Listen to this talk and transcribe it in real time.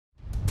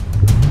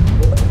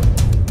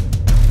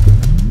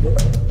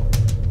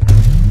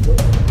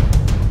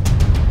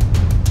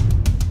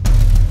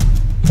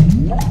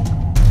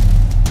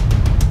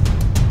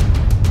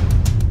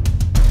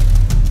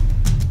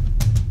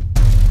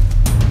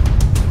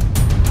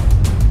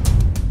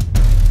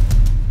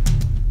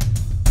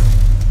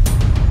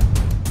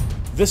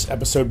This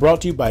episode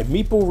brought to you by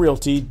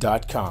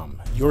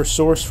MeepleRealty.com, your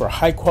source for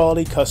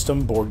high-quality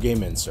custom board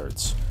game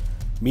inserts.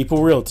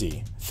 Meeple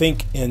Realty,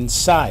 think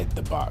inside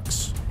the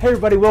box. Hey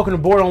everybody, welcome to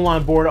Board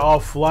Online, Board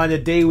Offline.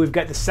 Today we've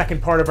got the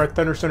second part of our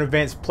Thunderstone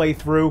Advanced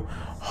playthrough.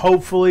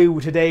 Hopefully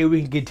today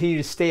we can continue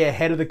to stay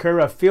ahead of the curve.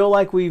 I feel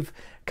like we've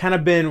kind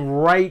of been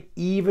right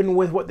even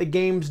with what the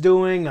game's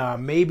doing,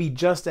 maybe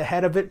just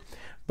ahead of it.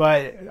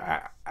 But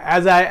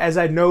as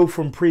I know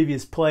from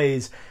previous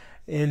plays,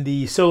 in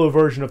the solo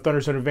version of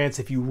Thunderstone Advanced,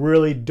 if you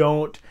really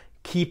don't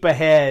keep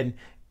ahead,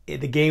 the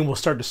game will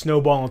start to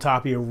snowball on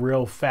top of you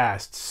real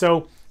fast.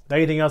 So, without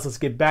anything else, let's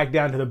get back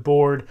down to the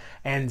board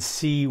and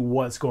see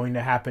what's going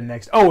to happen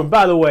next. Oh, and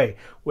by the way,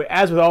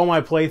 as with all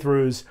my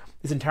playthroughs,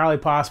 it's entirely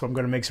possible I'm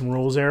going to make some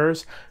rules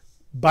errors.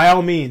 By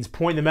all means,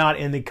 point them out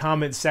in the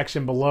comments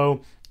section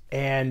below,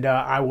 and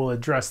I will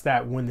address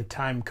that when the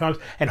time comes.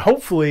 And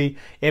hopefully,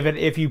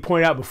 if you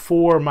point out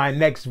before my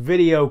next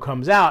video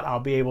comes out,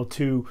 I'll be able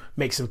to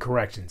make some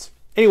corrections.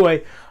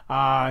 Anyway,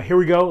 here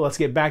we go. Let's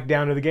get back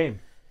down to the game.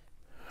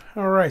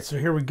 All right, so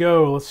here we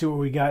go. Let's see what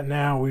we got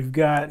now. We've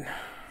got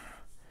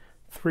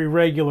 3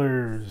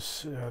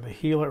 regulars, the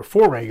healer,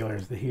 4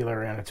 regulars, the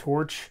healer, and a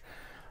torch.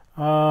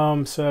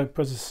 So that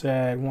puts us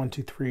at 1,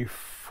 2, 3,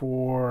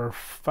 4,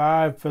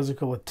 5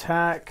 physical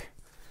attack.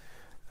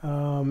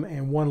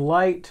 And 1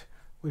 light,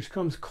 which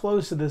comes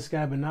close to this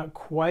guy, but not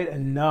quite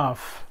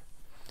enough.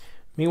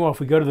 Meanwhile, if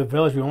we go to the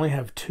village, we only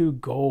have 2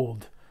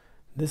 gold.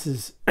 This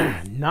is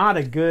not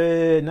a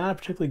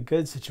particularly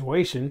good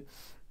situation.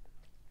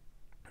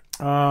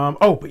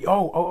 Hold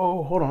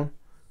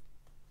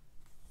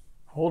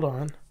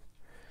on.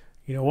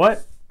 You know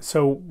what?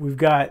 So we've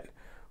got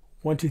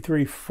 1, 2,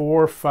 3,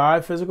 4,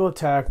 5 physical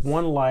attack,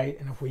 1 light,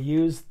 and if we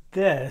use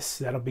this,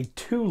 that'll be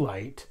 2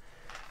 light.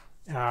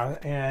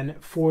 And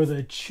for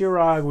the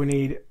Chirag, we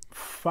need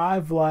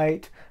 5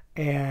 light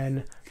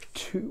and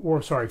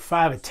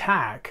 5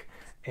 attack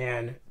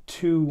and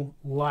 2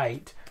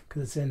 light,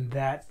 because it's in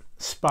that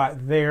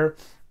spot there.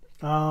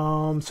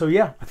 So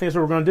yeah, I think that's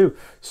what we're going to do.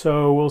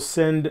 So we'll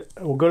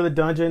go to the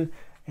dungeon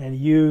and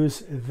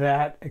use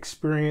that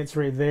experience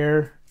right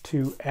there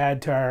to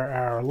add to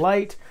our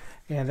light,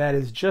 and that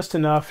is just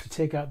enough to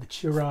take out the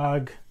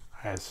Chirag.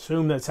 I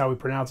assume that's how we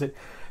pronounce it.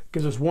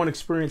 Gives us 1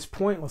 experience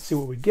point. Let's see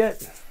what we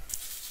get.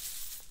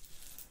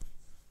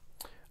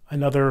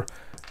 Another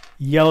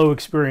yellow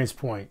experience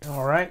point.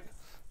 All right,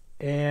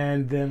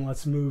 and then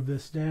let's move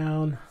this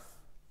down.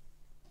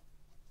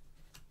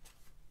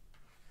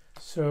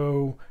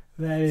 So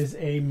that is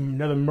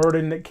another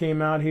Murden that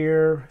came out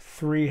here,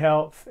 3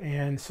 health,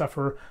 and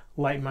suffer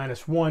light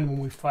 -1 when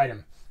we fight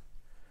him.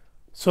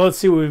 So let's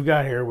see what we've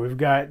got here. We've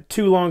got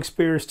 2 long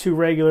spears, 2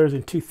 regulars,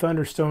 and 2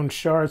 Thunderstone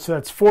shards. So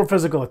that's 4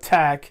 physical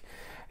attack,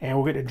 and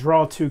we'll get to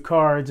draw 2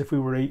 cards if we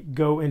were to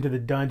go into the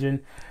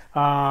dungeon.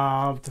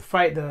 To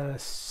fight the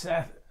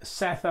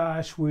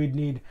Sathash, we'd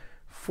need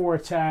 4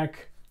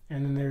 attack,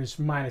 and then there's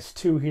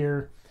 -2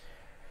 here.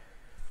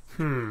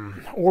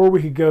 Or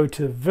we could go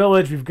to the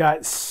village. We've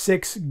got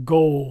 6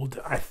 gold.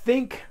 I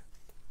think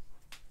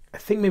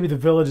maybe the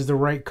village is the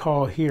right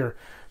call here.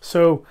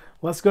 So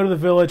let's go to the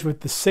village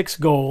with the 6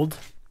 gold.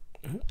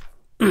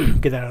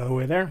 Get that out of the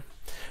way there.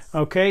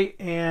 Okay,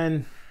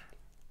 and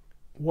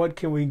what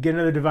can we get?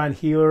 Another divine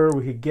healer.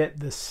 We could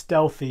get the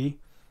stealthy.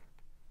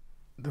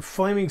 The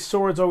flaming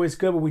sword's always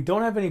good, but we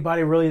don't have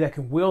anybody really that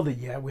can wield it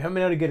yet. We haven't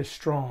been able to get a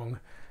strong.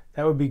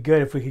 That would be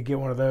good if we could get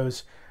one of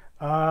those.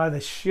 The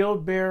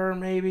shield bearer,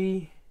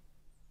 maybe.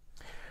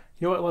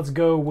 You know what? Let's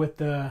go with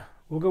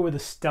we'll go with the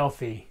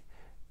stealthy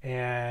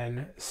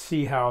and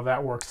see how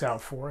that works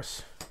out for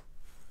us.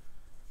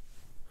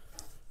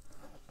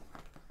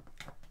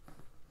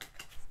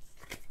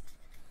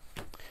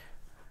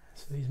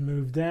 These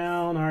move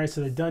down. All right,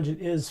 so the dungeon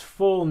is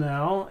full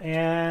now,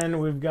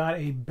 and we've got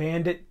a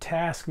bandit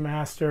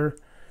taskmaster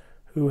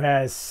who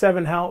has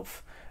 7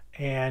 health,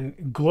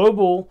 and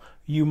global,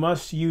 you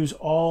must use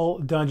all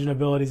dungeon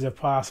abilities if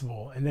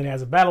possible, and then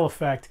as a battle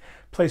effect,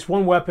 place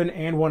 1 weapon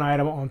and 1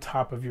 item on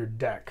top of your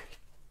deck.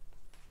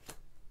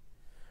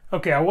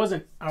 Okay, I was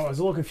a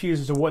little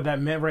confused as to what that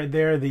meant right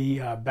there, the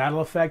battle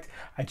effect.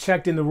 I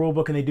checked in the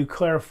rulebook, and they do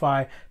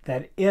clarify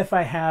that if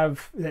I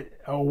have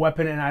a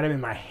weapon and item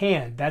in my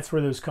hand, that's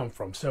where those come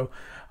from. So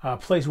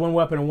place 1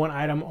 weapon and 1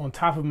 item on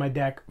top of my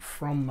deck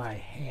from my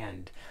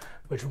hand,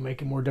 which will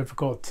make it more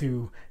difficult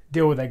to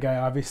deal with that guy,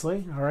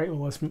 obviously. All right,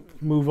 well, let's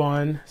move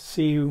on,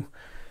 see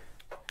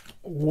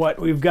what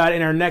we've got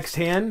in our next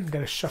hand. Got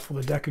to shuffle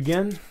the deck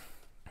again.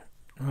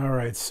 All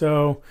right,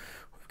 so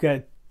we've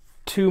got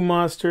 2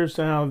 monsters.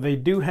 Now they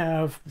both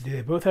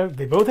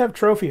have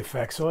trophy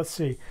effects. So let's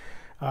see.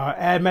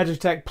 Add magic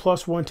attack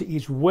 +1 to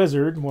each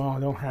wizard. Well, I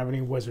don't have any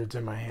wizards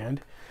in my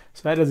hand,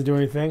 so that doesn't do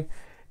anything.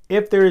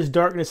 If there is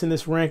darkness in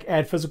this rank,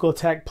 add physical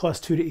attack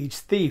 +2 to each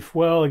thief.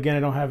 Well, again,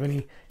 I don't have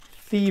any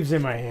thieves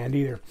in my hand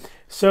either,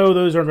 so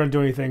those aren't going to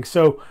do anything.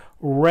 So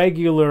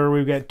regular,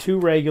 we've got 2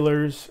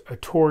 regulars, a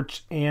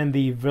torch, and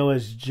the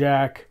village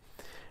jack.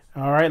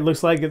 All right,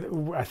 looks like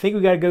I think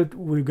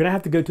we're going to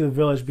have to go to the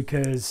village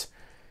because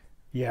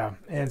Yeah,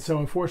 and so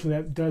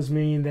unfortunately that does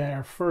mean that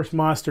our first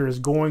monster is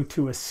going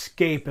to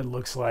escape, it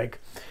looks like.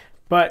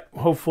 But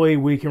hopefully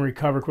we can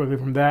recover quickly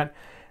from that.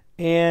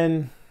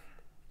 And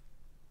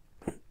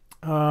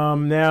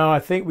now I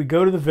think we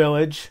go to the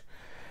village,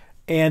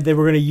 and then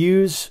we're going to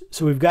use,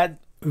 so we've got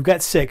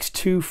 6,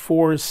 2,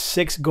 4,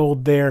 6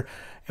 gold there,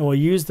 and we'll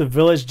use the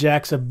village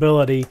jack's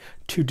ability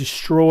to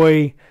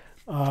destroy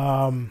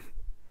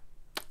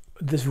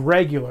this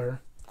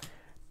regular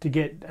to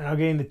get, I'll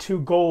gain the 2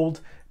 gold.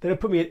 Then it'll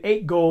put me at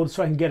 8 gold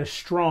so I can get a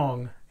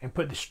strong and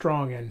put the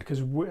strong in,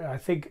 because I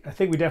think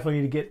we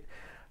definitely need to get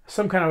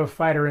some kind of a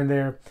fighter in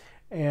there.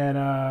 And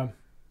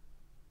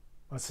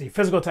let's see,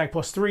 physical attack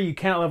 +3. You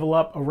cannot level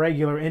up a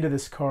regular into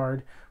this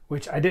card,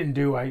 which I didn't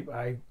do.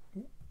 I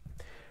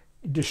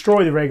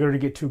destroy the regular to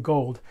get 2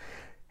 gold.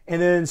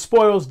 And then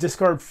spoils,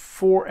 discard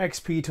 4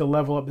 XP to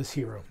level up this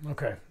hero.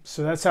 Okay,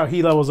 so that's how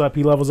he levels up.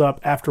 He levels up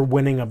after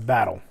winning a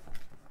battle.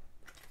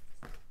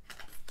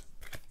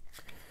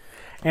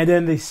 And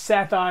then the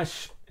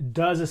Sathosh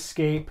does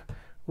escape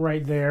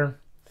right there.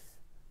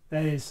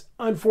 That is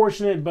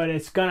unfortunate, but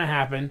it's going to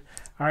happen.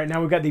 All right,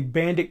 now we've got the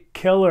Bandit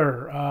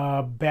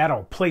Killer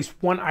battle. Place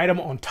 1 item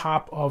on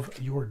top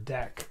of your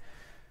deck.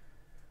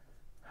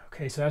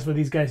 Okay, so that's what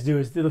these guys do.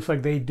 Is it looks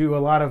like they do a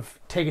lot of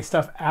taking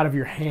stuff out of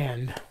your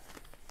hand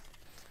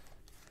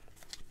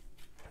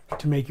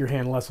to make your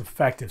hand less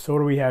effective. So what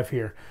do we have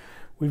here?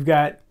 We've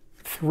got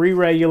 3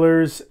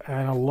 regulars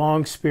and a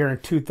long spear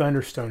and 2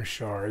 Thunderstone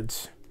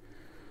shards.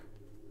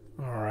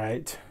 All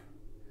right,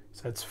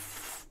 so that's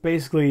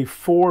basically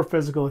 4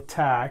 physical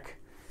attack.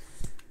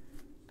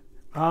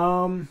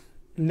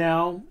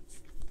 Now,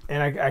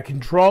 and I can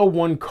draw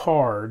 1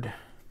 card.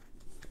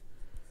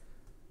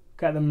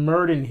 Got the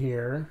Murden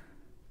here.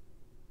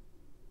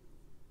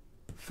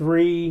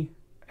 3,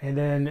 and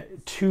then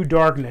 2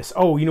 darkness.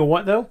 Oh, you know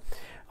what though?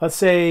 Let's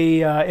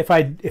say if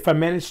I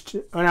manage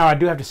to, oh no, I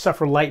do have to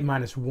suffer light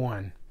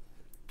 -1.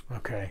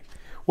 Okay.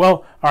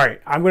 Well, all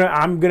right.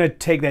 I'm gonna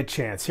take that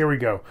chance. Here we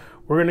go.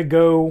 We're gonna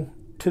go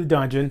to the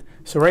dungeon.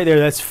 So right there,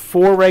 that's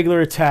 4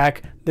 regular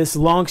attack. This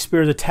long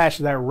spear is attached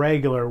to that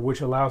regular,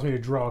 which allows me to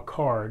draw a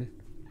card.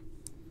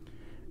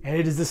 And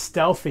it is the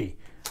Stealthy.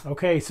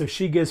 Okay, so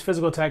she gives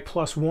physical attack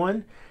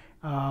 +1.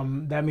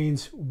 That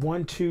means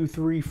 1, 2,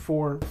 3,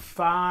 4,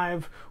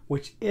 5,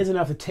 which is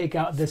enough to take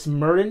out this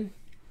Murden.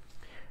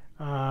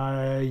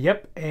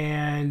 Yep,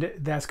 and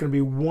that's going to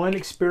be 1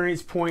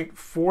 experience point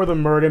for the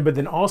Murden, but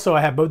then also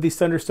I have both these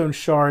Thunderstone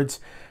shards,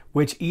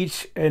 which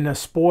each in the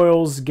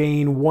spoils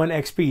gain 1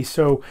 XP.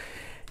 So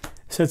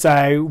since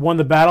I won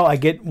the battle, I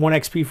get 1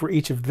 XP for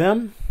each of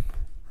them.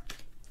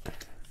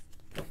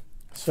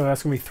 So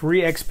that's going to be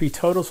 3 XP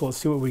total, so let's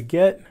see what we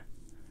get.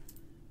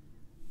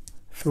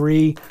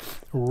 3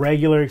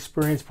 regular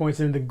experience points,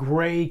 and the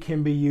gray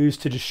can be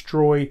used to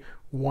destroy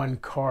 1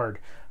 card.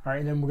 All right,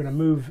 and then we're going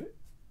to move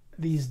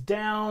these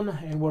down,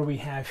 and what do we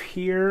have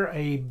here?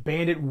 A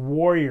Bandit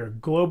Warrior.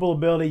 Global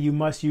ability, you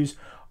must use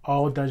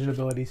all dungeon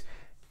abilities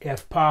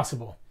if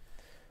possible.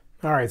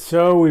 All right,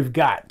 so we've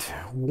got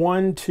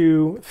 1,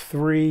 2,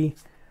 3,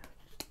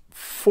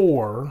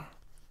 4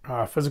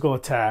 physical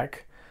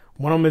attack.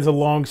 One of them is a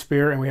long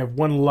spear, and we have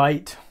 1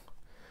 light.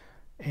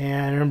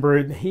 And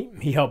remember,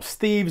 he helps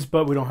thieves,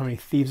 but we don't have any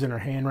thieves in our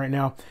hand right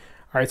now.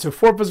 All right, so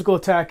 4 physical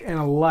attack and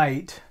a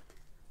light.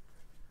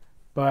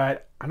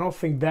 But I don't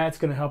think that's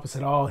going to help us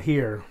at all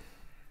here.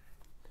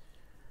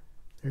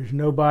 There's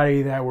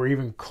nobody that we're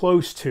even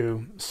close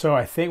to. So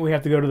I think we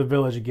have to go to the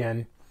village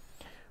again.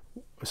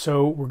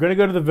 So we're going to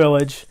go to the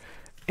village.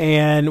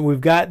 And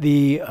we've got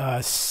the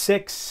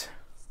 6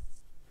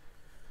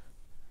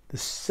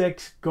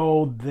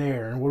 gold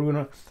there. And what are we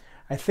going to...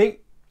 I think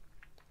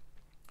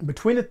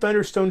between the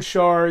Thunderstone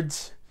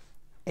shards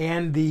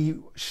and the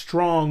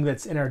strong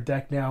that's in our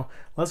deck now,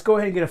 let's go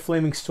ahead and get a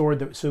flaming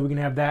sword so we can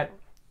have that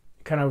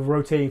kind of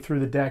rotating through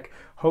the deck.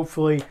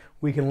 Hopefully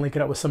we can link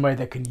it up with somebody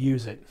that can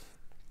use it.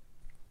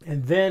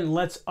 And then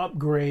let's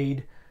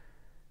upgrade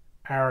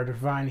our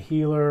Divine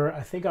Healer.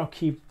 I think I'll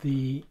keep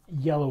the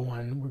yellow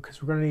one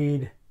because we're going to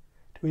need,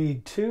 do we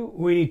need 2?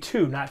 We need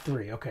 2, not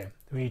 3. Okay,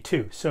 we need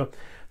 2. So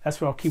that's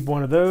why I'll keep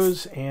one of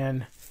those,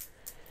 and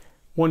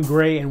 1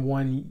 gray and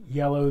 1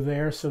 yellow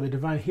there. So the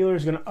Divine Healer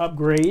is going to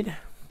upgrade,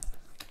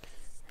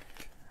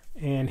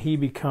 and he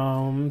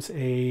becomes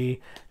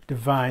a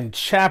Divine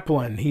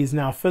Chaplain. He's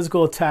now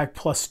physical attack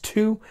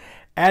 +2,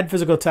 add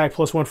physical attack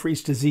 +1 for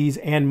each disease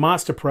and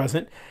monster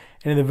present,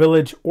 and in the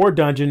village or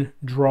dungeon,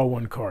 draw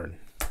 1 card.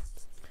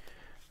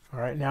 All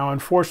right, now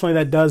unfortunately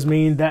that does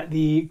mean that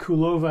the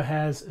Kulova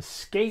has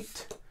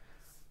escaped,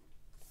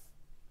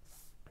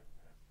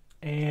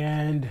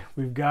 and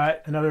we've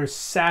got another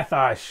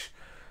Sathosh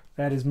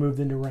that is moved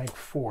into rank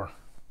 4.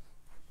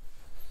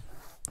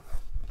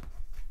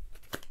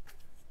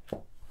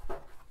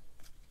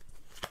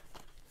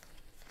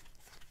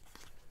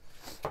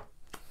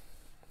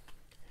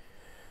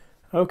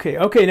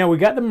 Okay, now we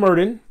got the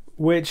Murden,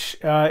 which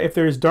if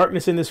there's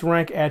darkness in this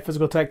rank, add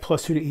physical attack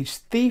 +2 to each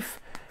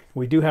thief.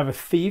 We do have a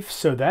thief,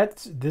 so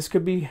this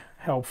could be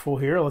helpful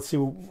here. Let's see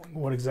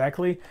what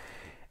exactly.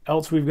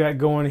 else we've got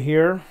going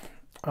here.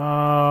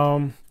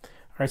 All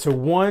right, so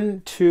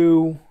 1,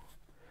 2,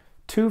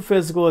 2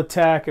 physical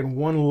attack and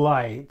 1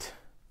 light,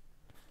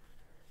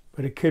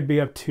 but it could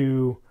be up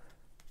to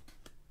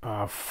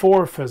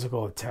 4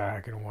 physical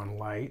attack and 1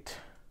 light.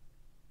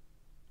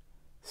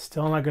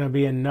 Still not going to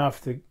be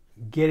enough to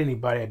get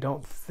anybody, I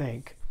don't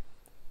think.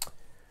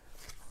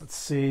 Let's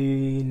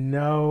see.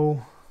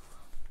 No.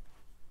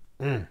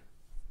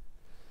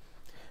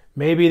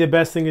 Maybe the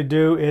best thing to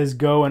do is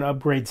go and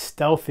upgrade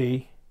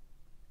Stealthy.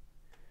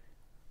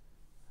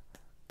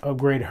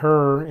 Upgrade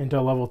her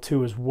into level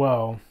 2 as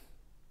well.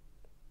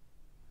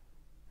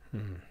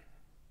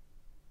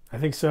 I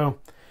think so.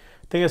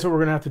 I think that's what we're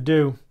going to have to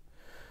do.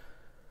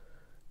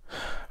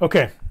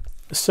 Okay.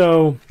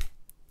 So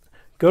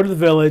go to the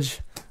village.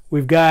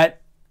 We've got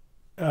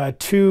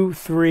 2,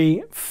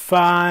 3,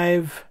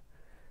 5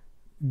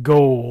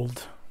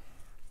 gold.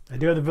 I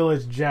do have the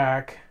village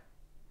jack.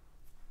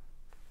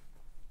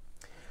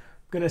 I'm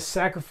going to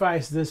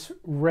sacrifice this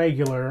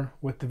regular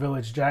with the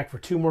village jack for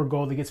 2 more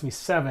gold. That gets me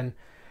 7.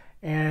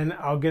 And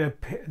I'll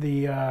get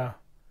the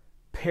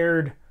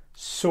paired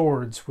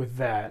swords with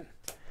that.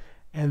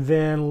 And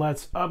then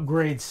let's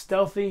upgrade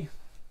Stealthy.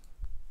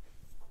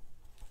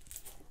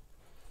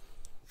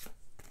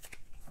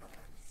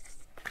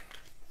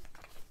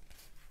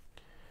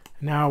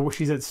 Now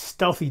she's at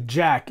Stealthy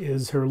Jack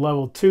is her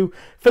level 2.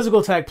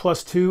 Physical attack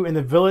 +2 in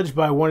the village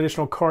by 1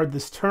 additional card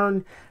this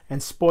turn,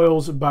 and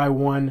spoils by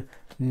 1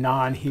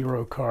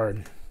 non-hero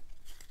card.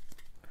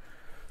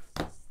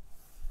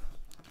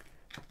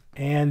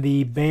 And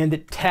the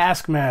Bandit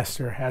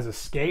Taskmaster has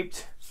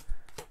escaped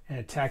and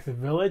attacked the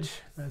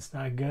village. That's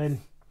not good.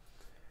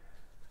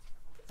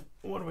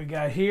 What do we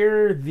got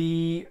here?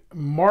 The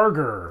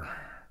Martyr.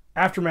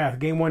 Aftermath.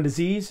 Gain 1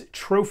 disease.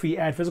 Trophy.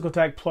 Add physical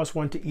attack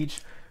 +1 to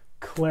each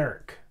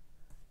cleric.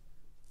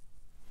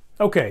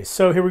 Okay,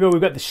 so here we go.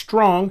 We've got the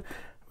Strong,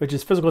 which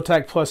is physical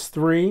attack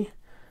 +3.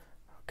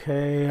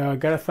 Okay,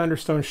 got a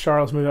Thunderstone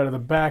shard. Let's move out of the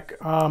back.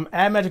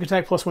 Add magic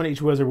attack +1 to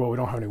each wizard. Well, we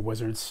don't have any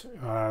wizards,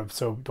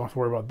 so don't have to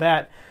worry about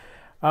that.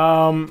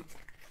 And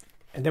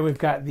then we've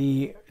got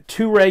the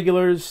 2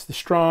 regulars. The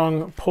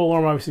Strong pole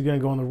arm obviously going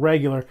to go on the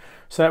regular.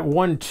 So that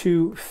 1,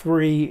 2,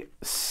 3,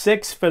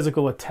 6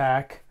 physical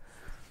attack,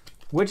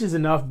 which is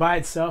enough by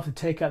itself to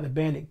take out the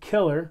Bandit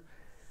Killer.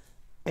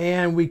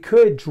 And we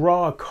could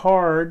draw a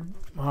card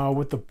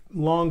with the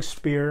long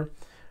spear,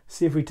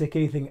 see if we take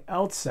anything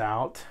else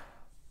out.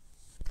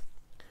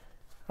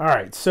 All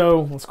right,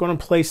 so let's go and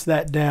place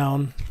that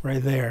down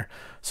right there.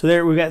 So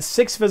there we got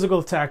 6 physical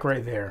attack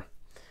right there.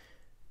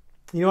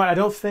 You know what?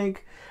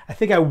 I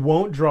think I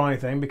won't draw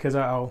anything because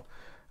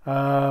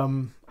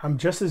I'm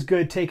just as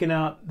good taking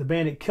out the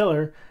Bandit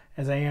Killer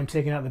as I am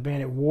taking out the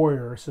Bandit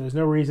Warrior. So there's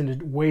no reason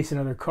to waste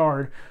another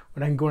card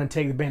when I can go and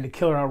take the Bandit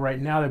Killer out right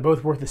now. They're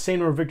both worth the same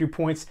number of victory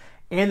points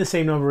and the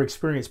same number of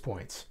experience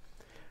points.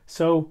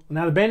 So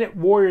now the Bandit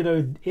Warrior,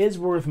 though, is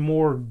worth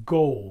more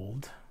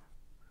gold.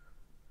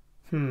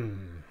 Nope,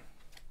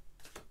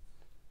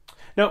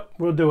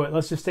 we'll do it.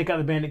 Let's just take out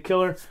the Bandit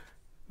Killer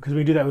because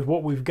we do that with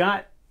what we've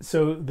got.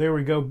 So there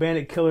we go.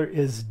 Bandit Killer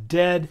is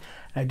dead.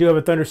 I do have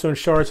a Thunderstone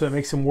shard, so that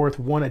makes him worth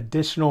 1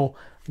 additional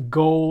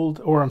gold,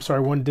 or I'm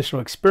sorry, 1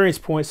 additional experience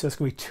point. So that's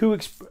going to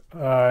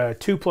be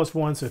 2 +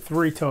 1, so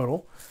 3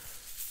 total.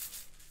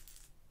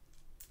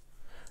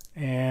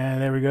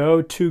 And there we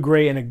go, 2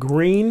 gray and a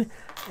green.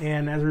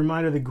 And as a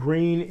reminder, the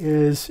green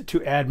is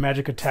to add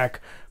magic attack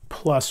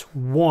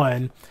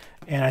 +1.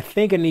 And I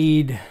think I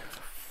need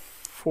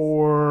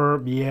 4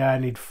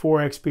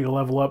 XP to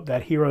level up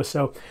that hero.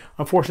 So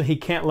unfortunately, he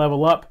can't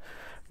level up.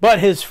 But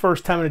his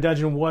first time in a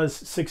dungeon was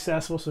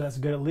successful, so that's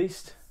good at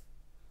least.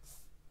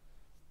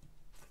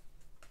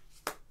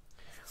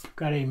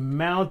 Got a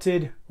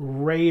Mounted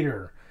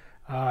Raider.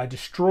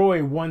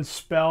 Destroy 1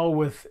 spell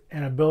with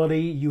an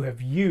ability you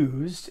have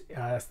used.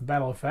 That's the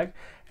battle effect.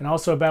 And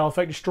also a battle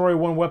effect, destroy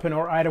 1 weapon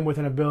or item with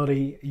an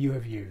ability you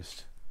have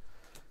used.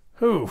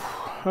 Whew.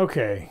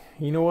 Okay.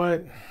 You know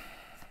what?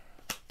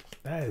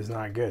 That is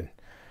not good.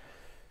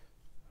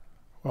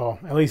 Well,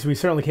 at least we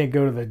certainly can't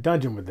go to the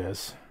dungeon with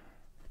this.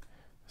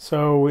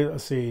 So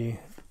let's see.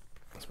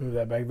 Let's move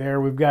that back there.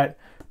 We've got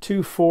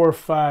 2, 4,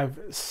 5,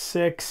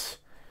 6,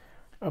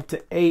 up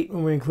to 8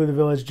 when we include the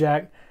village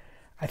jack.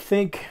 I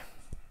think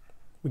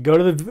we go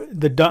to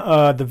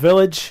the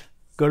village.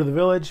 Go to the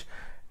village,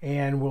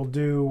 and we'll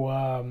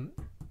do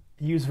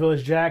use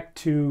village jack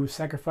to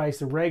sacrifice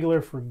the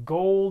regular for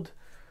gold,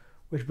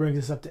 which brings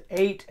us up to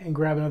 8, and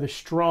grab another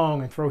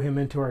Strong and throw him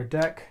into our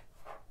deck.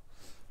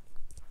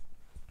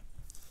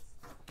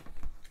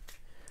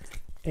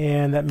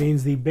 And that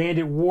means the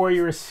Bandit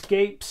Warrior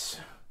escapes.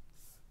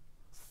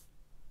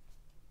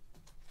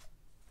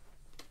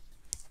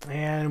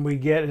 And we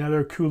get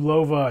another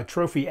Kulova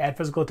trophy. Add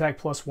physical attack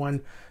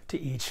 +1 to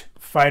each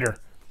fighter.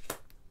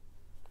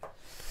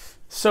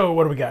 So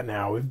what do we got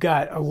now? We've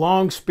got a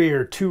long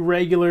spear, 2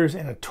 regulars,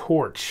 and a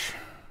torch.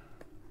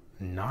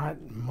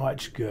 Not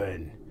much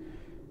good.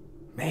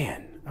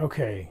 Man,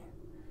 okay.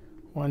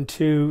 1,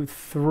 2,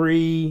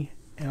 3,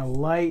 and a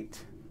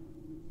light.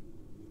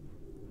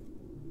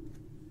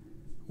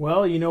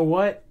 Well, you know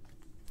what?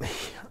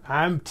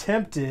 I'm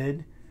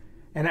tempted.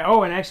 And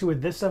and actually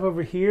with this stuff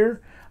over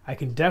here, I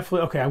can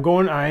definitely, okay, I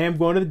am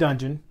going to the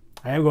dungeon.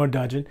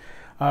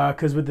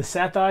 Because with the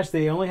Sathosh,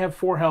 they only have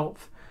 4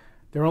 health.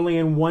 They're only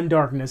in 1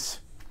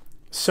 darkness.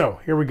 So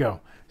here we go.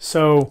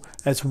 So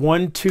that's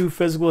 1, 2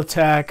 physical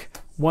attack,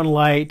 1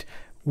 light.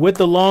 With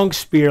the long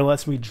spear,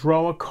 lets me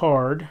draw a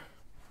card.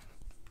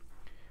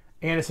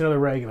 And it's another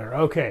regular.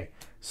 Okay,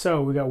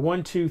 so we got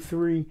 1, 2,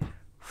 3,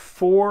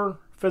 4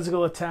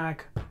 physical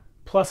attack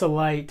plus a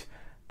light.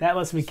 That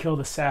lets me kill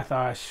the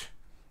Sathosh.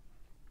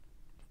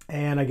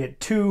 And I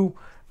get 2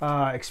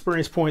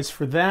 experience points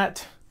for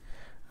that.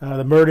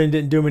 The Murden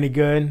didn't do me any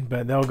good,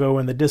 but they'll go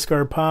in the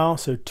discard pile.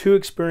 So 2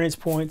 experience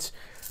points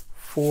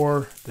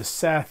for the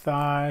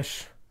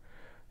Sathosh.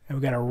 And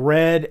we got a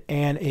red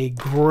and a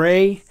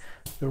gray.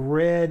 The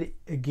red,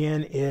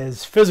 again,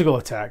 is physical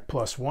attack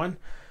plus 1.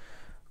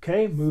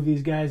 Okay, move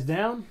these guys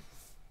down.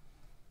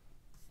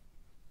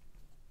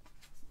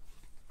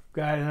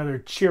 Got another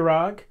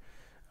Chirag,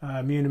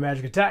 immune to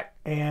magic attack,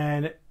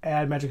 and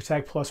add magic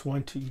attack plus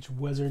 1 to each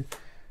wizard.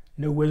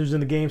 No wizards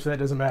in the game, so that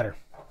doesn't matter.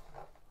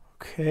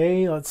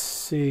 Okay, let's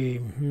see.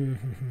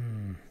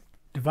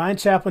 Divine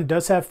Chaplain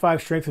does have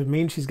 5 strength, which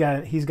means he's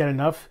got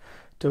enough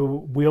to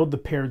wield the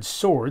paired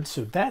sword,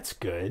 so that's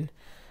good.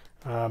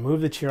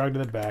 Move the Chirag to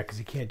the back because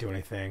he can't do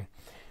anything.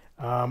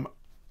 And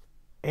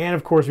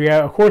of course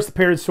the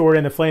paired sword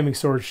and the flaming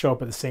sword show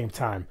up at the same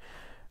time.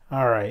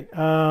 All right.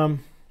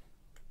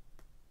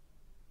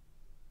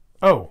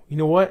 Oh, you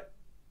know what?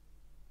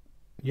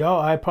 Y'all,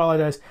 I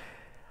apologize.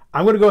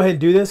 I'm going to go ahead and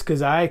do this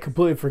because I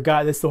completely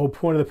forgot. That's the whole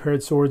point of the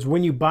paired swords.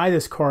 When you buy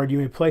this card, you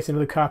may place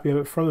another copy of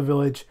it from the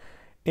village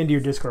into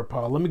your discard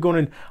pile. Let me go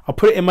in. I'll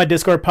put it in my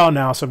discard pile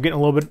now. So I'm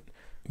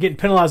getting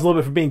penalized a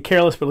little bit for being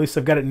careless, but at least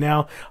I've got it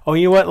now. Oh,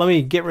 you know what? Let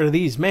me get rid of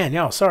these. Man,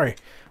 y'all, sorry.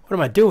 What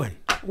am I doing?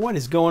 What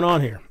is going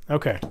on here?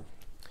 Okay.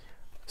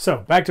 So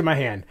back to my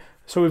hand.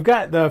 So we've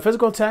got the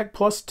physical attack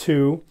plus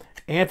 2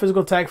 and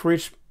physical attack for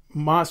each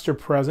monster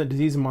present,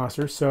 disease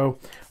monster. So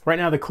right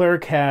now the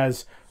cleric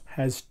has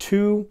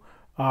 2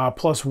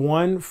 plus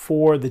 1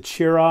 for the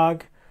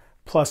Chirag,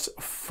 plus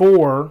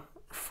 4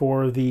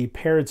 for the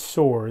paired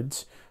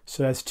swords.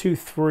 So that's 2,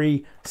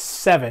 3,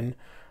 7.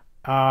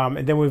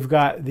 And then we've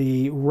got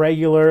the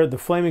regular, the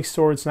flaming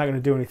sword's not going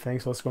to do anything.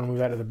 So let's go and move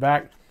that to the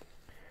back.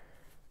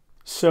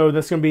 So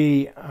that's going to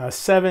be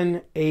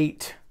 7,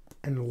 8,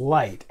 and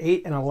light.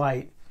 8 and a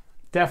light.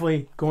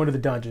 Definitely going to the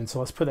dungeon. So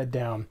let's put that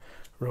down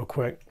real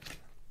quick.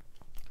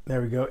 There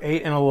we go.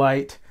 8 and a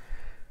light.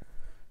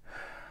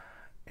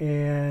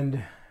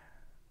 And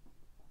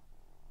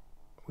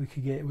we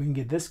can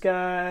get this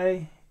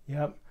guy.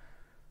 Yep.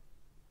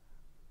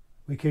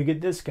 We could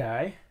get this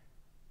guy.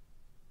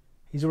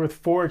 He's worth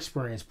 4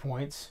 experience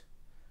points.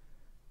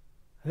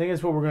 I think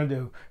that's what we're going to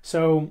do.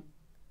 So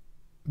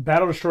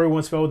battle destroy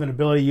 1 spell with an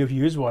ability you've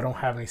used. Well, I don't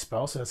have any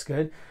spells, so that's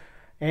good.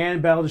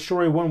 And battle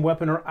destroy 1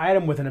 weapon or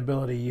item with an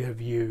ability you have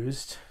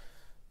used.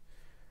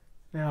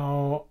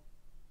 Now,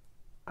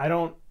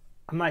 I'm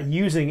not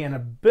using an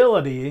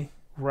ability,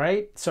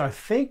 right? So I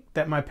think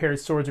that my paired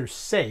swords are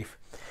safe.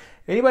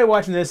 Anybody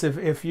watching this,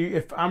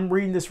 if I'm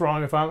reading this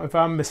wrong, if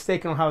I'm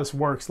mistaken on how this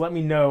works, let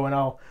me know and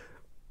I'll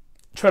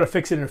try to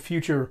fix it in a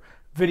future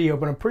video.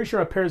 But I'm pretty sure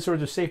my paired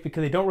swords are safe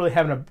because they don't really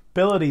have an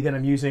ability that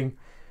I'm using,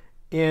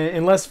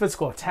 unless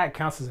physical attack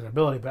counts as an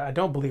ability, but I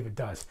don't believe it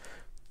does.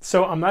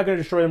 So I'm not going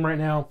to destroy them right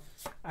now.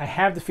 I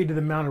have defeated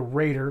the Mounted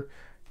Raider.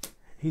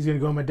 He's going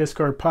to go in my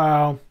discard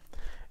pile,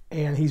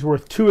 and he's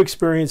worth 2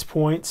 experience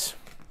points.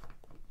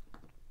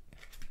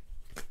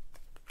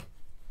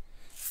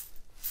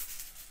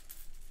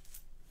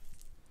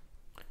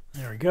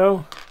 There we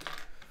go.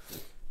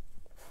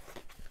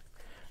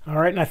 All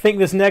right, and I think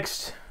this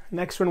next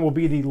one will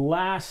be the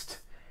last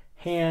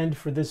hand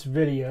for this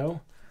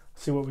video.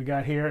 Let's see what we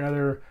got here.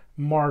 Another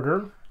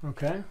martyr.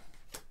 Okay.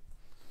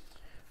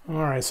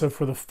 All right, so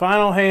for the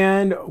final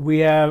hand, we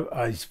have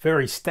a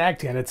very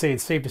stacked hand. I'd say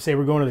it's safe to say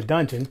we're going to the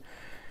dungeon.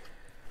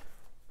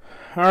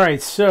 All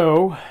right,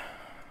 so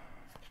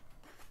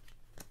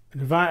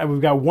we've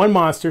got 1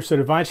 monster. So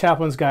Divine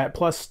Chaplain's got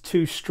plus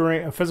 2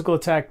 strength, physical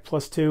attack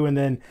plus 2, and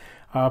then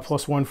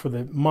plus 1 for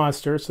the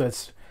monster. So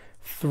that's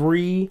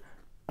 3,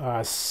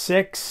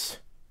 6,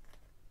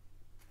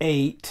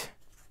 8.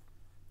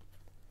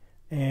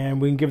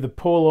 And we can give the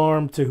pole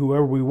arm to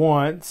whoever we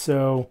want.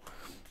 So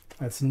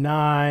that's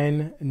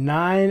 9 and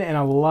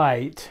a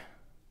light.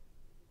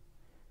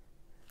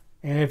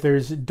 And if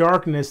there's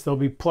darkness, there'll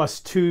be plus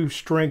 2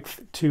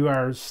 strength to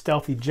our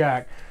stealthy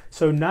jack.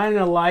 So 9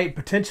 and a light,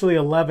 potentially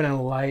 11 and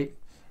a light.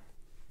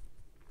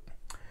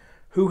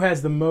 Who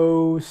has the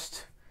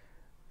most?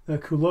 The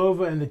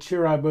Kulova and the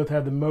Chirag both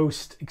have the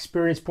most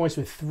experience points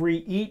with 3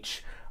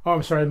 each. Oh,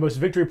 I'm sorry, the most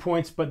victory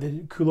points, but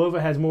the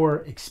Kulova has more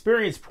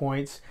experience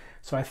points.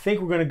 So I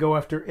think we're going to go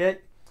after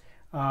it.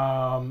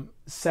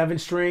 7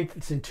 strength,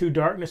 it's in 2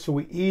 darkness, so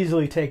we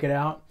easily take it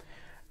out.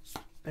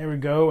 There we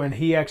go, and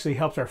he actually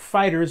helps our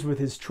fighters with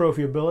his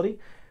trophy ability.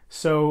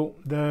 So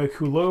the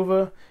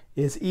Kulova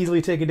is easily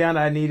taken down.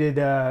 I needed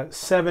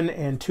 7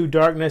 and 2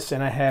 darkness,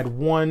 and I had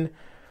 1,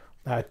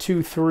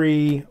 2,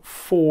 3,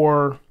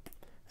 4,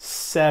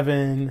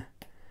 7,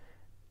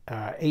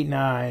 8,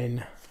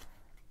 9,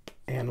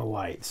 and a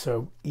light.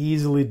 So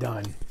easily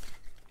done.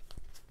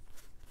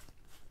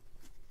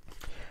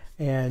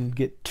 And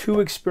get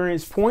 2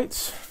 experience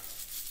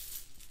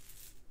points.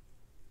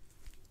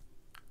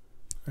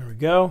 There we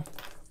go.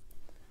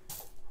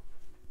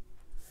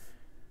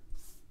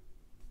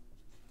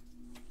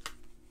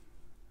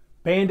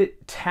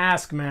 Bandit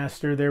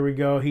Taskmaster, there we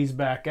go, he's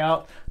back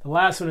out. The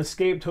last one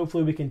escaped,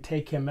 hopefully we can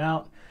take him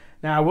out.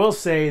 Now I will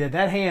say that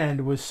that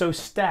hand was so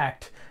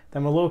stacked that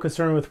I'm a little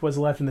concerned with what's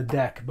left in the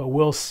deck, but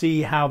we'll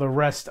see how the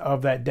rest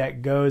of that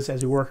deck goes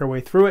as we work our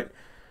way through it.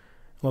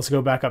 Let's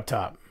go back up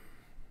top.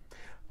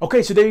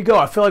 Okay, so there you go.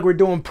 I feel like we're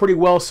doing pretty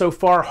well so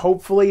far.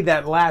 Hopefully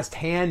that last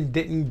hand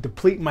didn't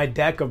deplete my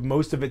deck of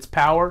most of its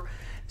power.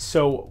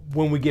 So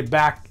when we get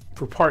back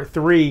for part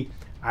 3,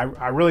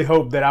 I really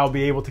hope that I'll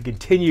be able to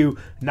continue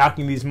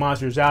knocking these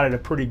monsters out at a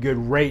pretty good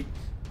rate.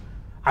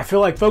 I feel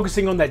like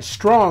focusing on that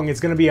strong is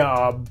going to be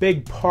a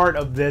big part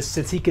of this,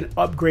 since he can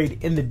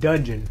upgrade in the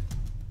dungeon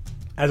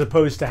as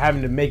opposed to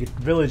having to make a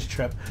village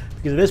trip.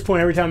 Because at this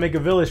point, every time I make a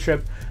village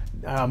trip,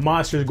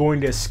 monster is going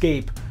to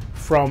escape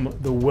from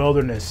the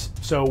wilderness.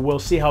 So we'll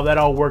see how that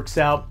all works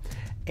out.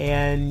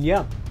 And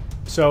yeah,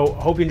 so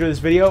I hope you enjoyed this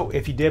video.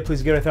 If you did,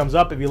 please give it a thumbs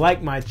up. If you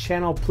like my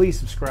channel, please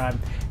subscribe.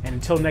 And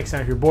until next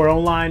time, if you're bored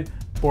online,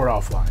 bored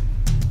offline.